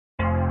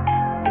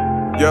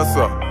Yes,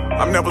 sir.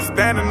 I'm never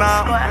standing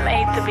out. I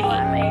made the beat.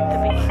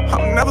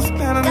 I'm never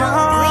standing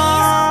out.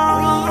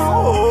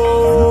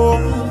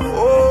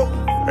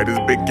 Hey, this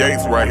big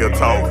Gates right here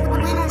talking.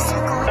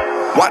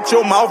 Watch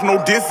your mouth, no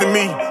dissing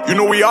me. You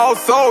know we all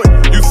saw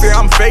it. You say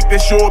I'm fake,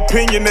 that's your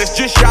opinion, that's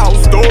just y'all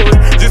story.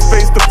 Just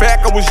face the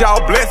fact I was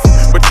y'all blessing,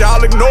 but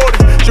y'all ignored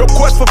it. Your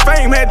quest for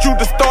fame had you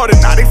distorted,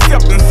 not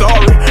accepting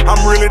sorry.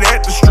 I'm really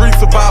that, the streets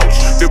are vouch,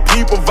 the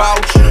people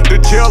vouch, the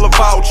jailer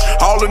vouch,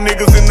 all the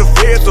niggas in the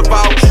feds are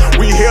vouch.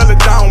 We held it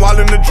down while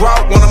in the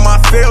drought, one of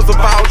my sales are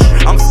vouch.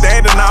 I'm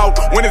standing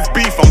out, when it's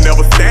beef, I'm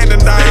never standing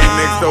down. Hey,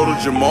 next door to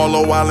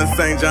Jamalo while in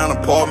St. John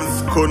Apartments.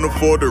 Couldn't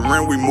afford the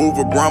rent, we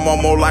moved with grandma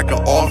more like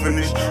an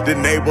orphanage. The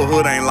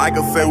neighborhood ain't like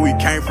I said, we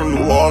came from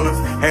New Orleans.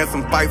 Had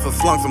some fights, I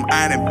slung some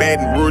iron in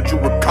Baton Rouge, you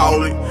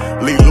recall it.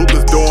 Lee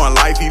Lucas doing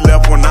life, he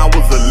left when I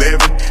was 11.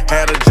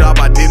 Had a job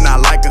I did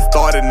not like and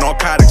started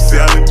narcotic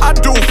selling. I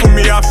do for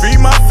me, I feed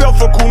myself,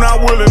 fuck who not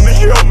willing to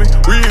help me.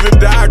 We either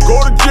die, go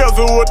to jail,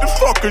 so what the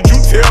fuck could you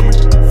tell me?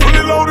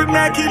 Fully loaded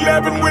Mac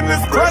 11 when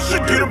this pressure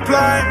get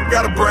applied.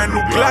 Got a brand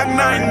new Glock 9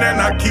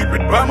 and I keep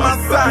it by my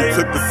side.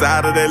 Took the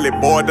side of that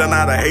little boy done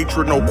out of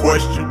hatred, no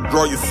question.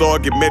 Draw your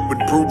sword, get met with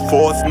brute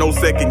force, no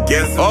second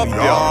guessing. Up,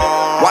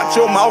 y'all. Watch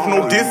your mouth,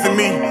 no dissing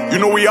me. You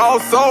know we all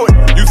saw it.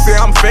 You say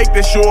I'm fake,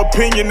 that's your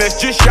opinion,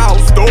 that's just y'all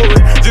story.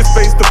 Just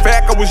face the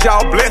fact I was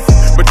y'all blessing,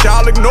 but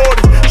y'all ignored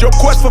it. Your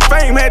quest for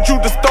fame had you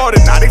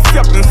distorted, not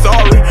accepting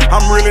sorry.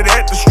 I'm really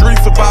that, the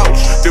streets are vouch,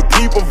 the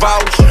people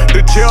vouch,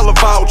 the jailer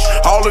vouch,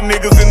 all the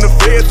niggas in the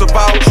feds are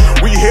vouch.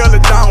 We held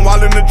it down while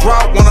in the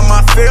drought, one of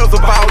my sales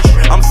are vouch.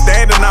 I'm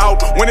standing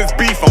out, when it's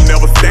beef, I'm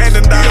never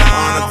standing down.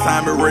 Honor,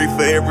 time and rate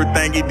for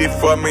everything he did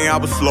for me, I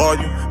was loyal.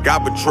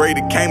 Got betrayed,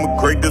 it came a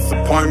great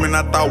disappointment.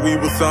 I thought we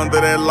was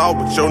under that law,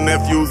 but your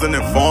nephew's an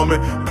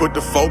informant. Put the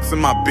folks in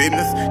my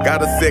business,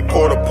 gotta set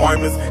court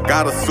appointments,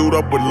 gotta suit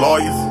up with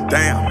lawyers.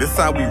 Damn, this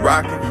how we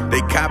rockin'. They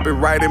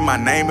copyrighted my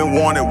name and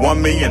wanted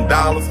 $1 million.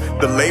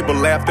 The label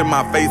laughed in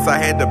my face, I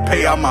had to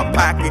pay out my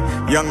pocket.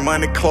 Young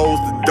Money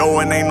closed the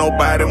door and ain't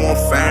nobody want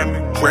sign me.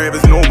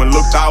 Travis Newman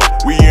looked out,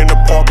 we in the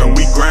park and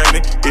we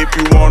grindin'. If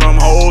you want them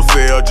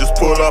wholesale, just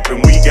pull up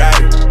and we got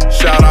it.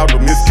 Shout out to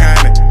Miss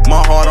Connie,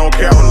 my heart on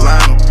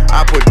Carolina.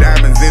 I put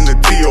diamonds in the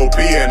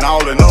T.O.P. and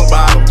all in the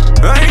bottom.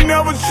 I ain't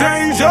never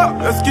change up,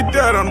 let's get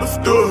that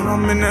understood.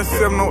 I'm in that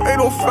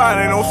 70805,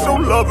 ain't no show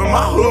love in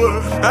my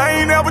hood.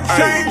 I ain't never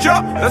change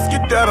up, let's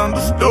get that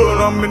understood.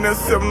 I'm in that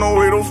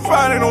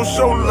 70805, ain't no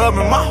show love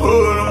in my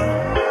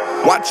hood.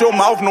 Watch your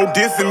mouth, no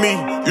dissing me.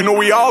 You know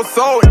we all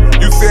saw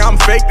it. You say I'm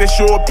fake, that's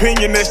your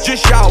opinion, that's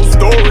just y'all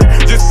story.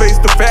 Just face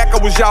the fact I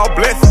was y'all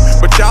blessing,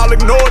 but y'all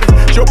ignored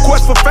it. Your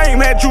quest for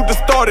fame had you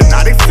distorted,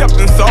 not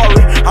accepting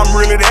sorry. I'm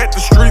really that, the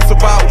streets are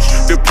vouch,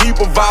 the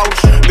people vouch,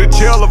 the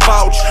jailer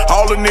vouch,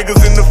 all the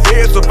niggas in the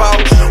feds are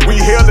vouch. We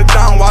held it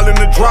down while in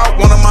the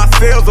drought, one of my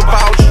sales are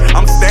vouch.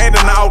 I'm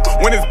standing out,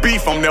 when it's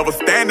beef, I'm never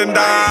standing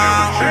down.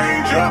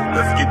 Change up,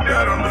 let's get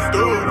that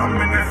understood. I'm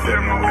in that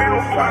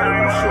 70805,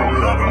 ain't show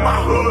love in my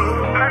hood.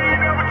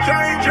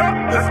 Change up,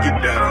 let's get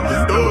that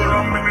understood.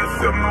 I'm in that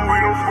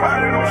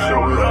 70805, they don't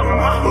show love in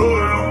my hood.